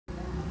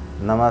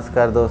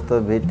नमस्कार दोस्तों,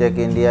 BTech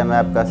India में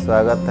आपका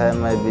स्वागत है।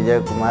 मैं विजय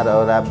कुमार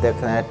और आप देख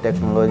रहे हैं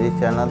टेक्नोलॉजी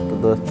चैनल। तो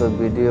दोस्तों,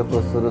 वीडियो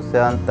को शुरू से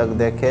अंत तक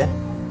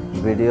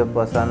देखें। वीडियो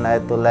पसंद आए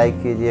तो लाइक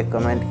कीजिए,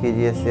 कमेंट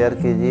कीजिए, शेयर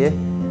कीजिए।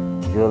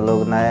 जो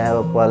लोग नए हैं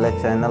वो पहले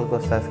चैनल को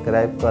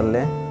सब्सक्राइब कर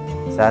लें,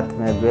 साथ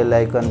में बेल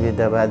आइकन भी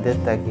दबा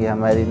दें ताकि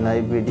हमारी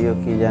नई वीडियो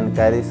की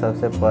जानकारी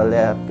सबसे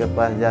पहले आपके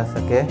पास जा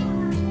सके।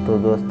 तो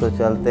दोस्तों,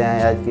 चलते हैं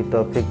आज की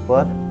टॉपिक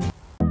पर।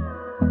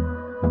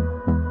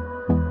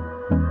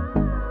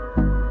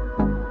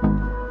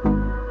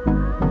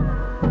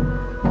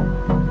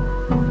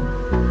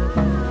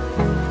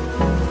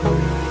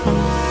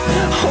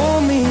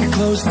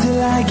 Close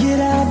till I get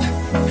up.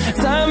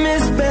 Time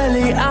is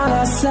barely on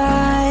our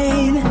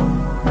side.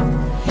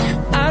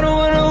 I don't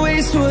wanna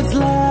waste what's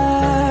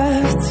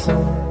left.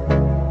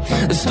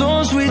 The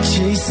storms we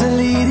chase are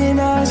leading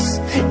us,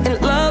 and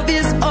love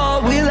is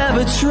all we'll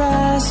ever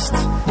trust.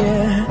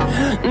 Yeah,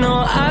 no,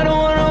 I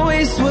don't wanna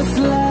waste what's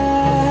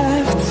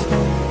left.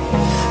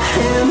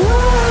 And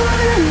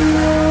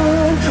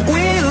on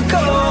we'll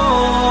go,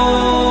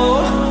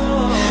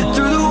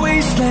 through the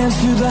wastelands,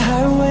 through the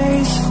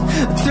highways,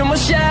 till my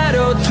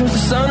shadow turns to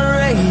sun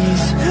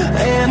rays.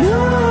 And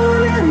on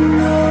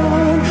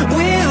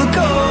we'll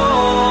go,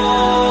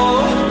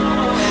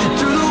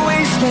 through the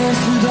wastelands,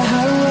 through the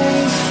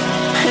highways,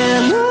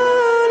 and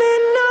on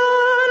we'll go.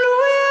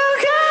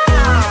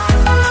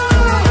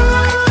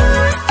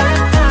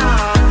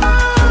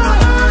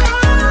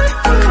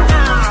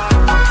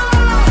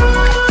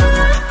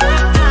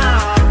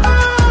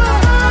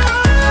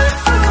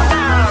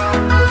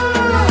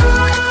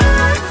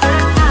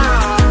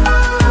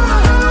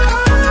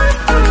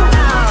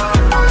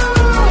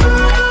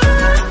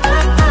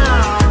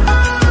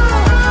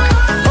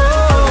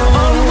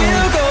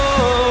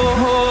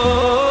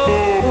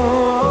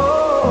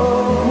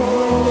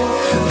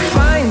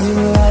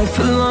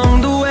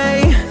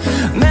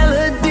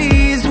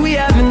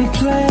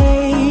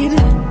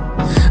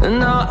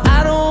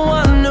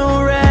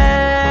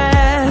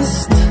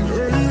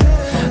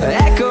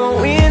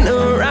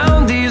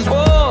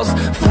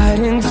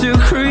 To